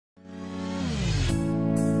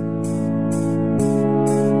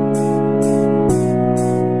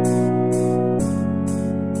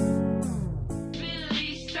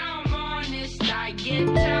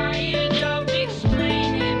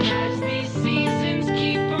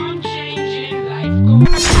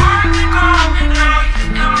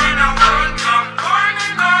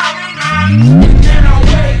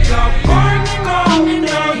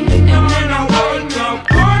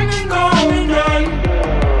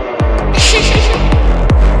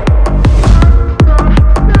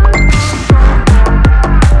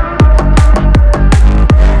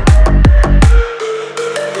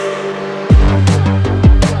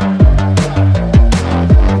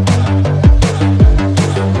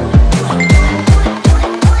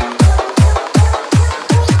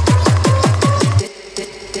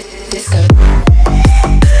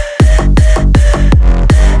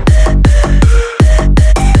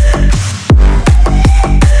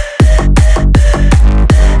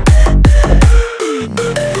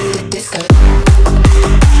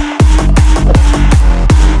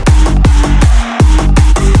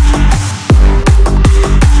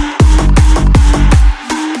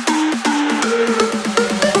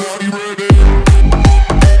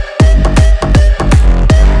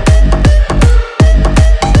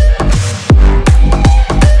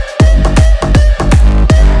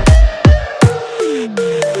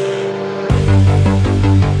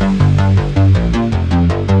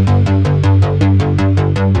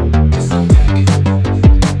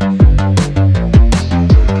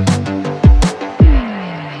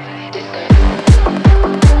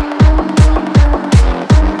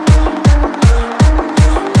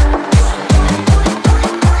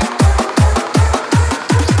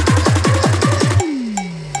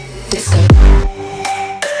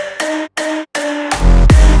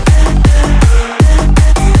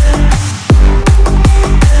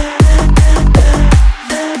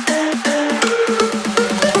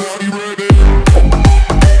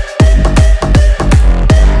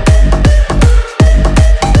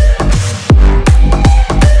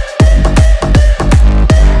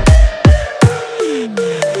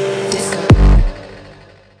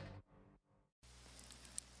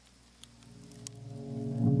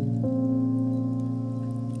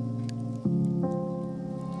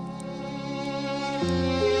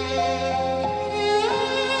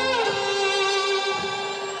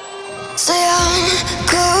Say I'm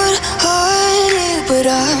good-hearted, but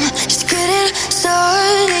I'm just getting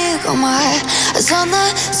started. Got my eyes on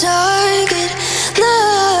the target. No,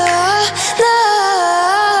 no.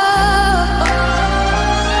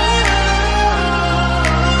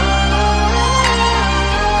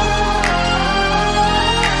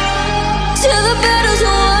 Till the battle's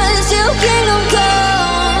won, till kingdom come.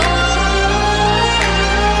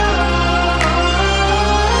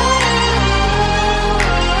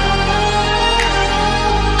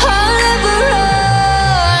 I'll never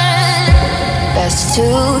run. Best to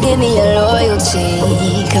give me your loyalty,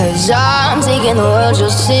 'cause I'm taking the world, you'll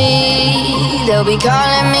see. They'll be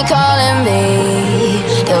calling me,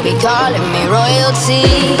 they'll be calling me royalty.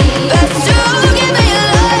 Best to give me your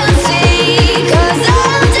loyalty, 'cause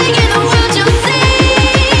I'm taking the world, you'll see.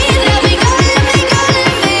 They'll be calling me,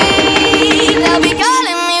 they'll be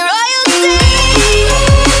calling me royalty.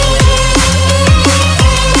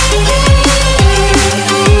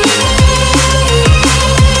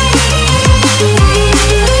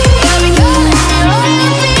 They'll be calling me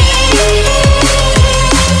royalty.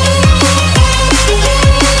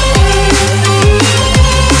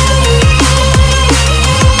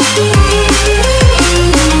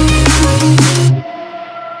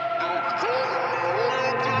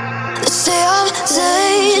 They say I'm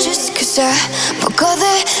dangerous, 'cause I broke all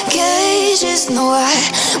the cages. No, I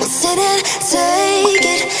won't sit and take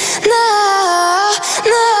it. No,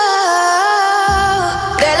 no.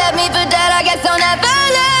 They left me for dead, I guess I'll never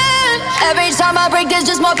learn. Every time I break, there's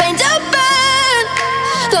just more pain to burn.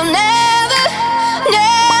 They'll never,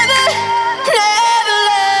 never, never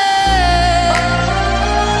learn.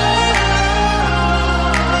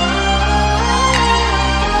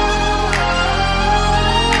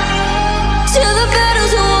 Till the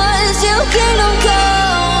battle's won, till kingdom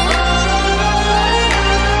come.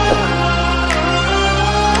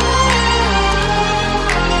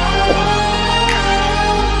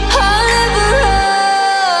 I'll never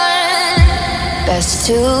run. Best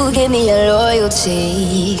to give me your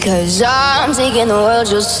loyalty, 'cause I'm taking the world,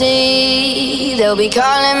 you'll see. They'll be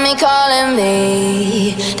calling me,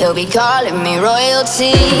 they'll be calling me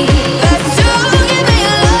royalty. Best to give me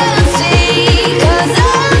your loyalty, 'cause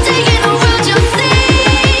I'm taking the world, you'll see.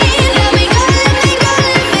 They'll be calling me,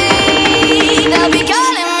 they'll be calling me royalty. They'll be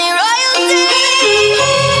calling me royalty. They'll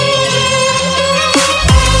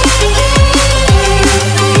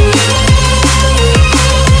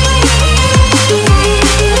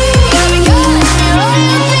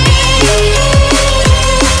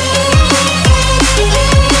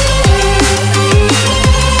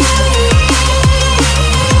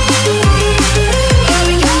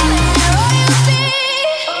be calling me royalty.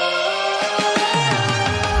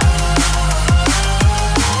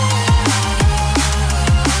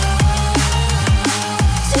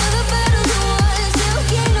 Till the battle's won, till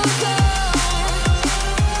kingdom come.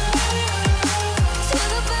 Till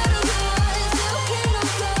the battle's won, till kingdom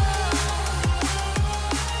come.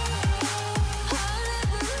 I'll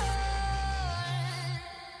never run.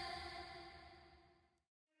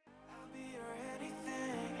 I'll be your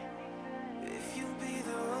anything if you'll be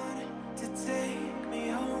the one to take me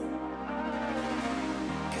home.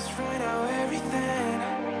 'Cause right now everything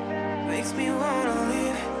makes me wanna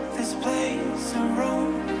leave this place and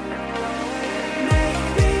roam. Make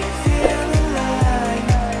me feel alive.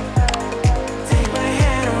 Take my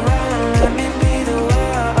hand around, let me be the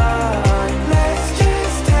one. Let's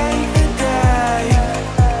just take the dive.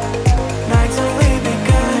 Night's only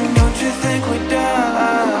begun, don't you think we're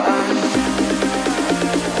done?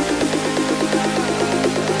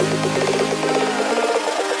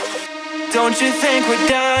 Don't you think we're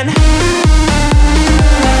done?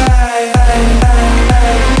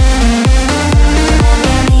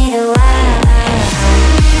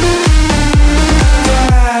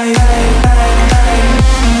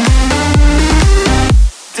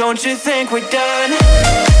 Don't you think we're done?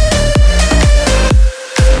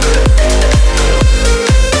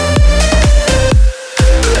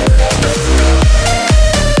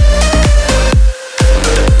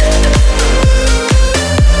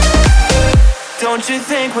 Don't you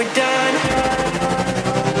think we're done?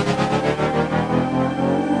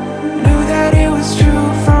 Knew that it was true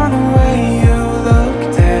from the way you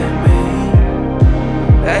looked at me.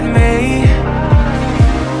 At me.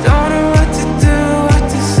 Don't know what to do, what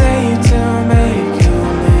to say to me.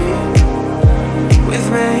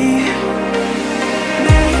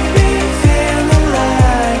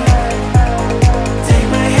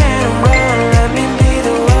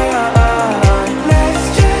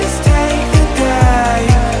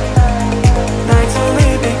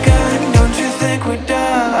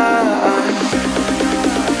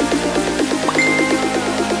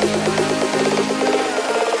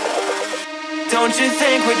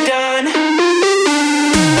 think we're done?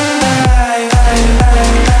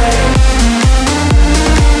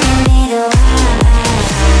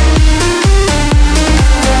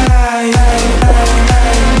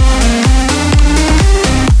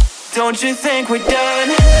 Don't you think we're done?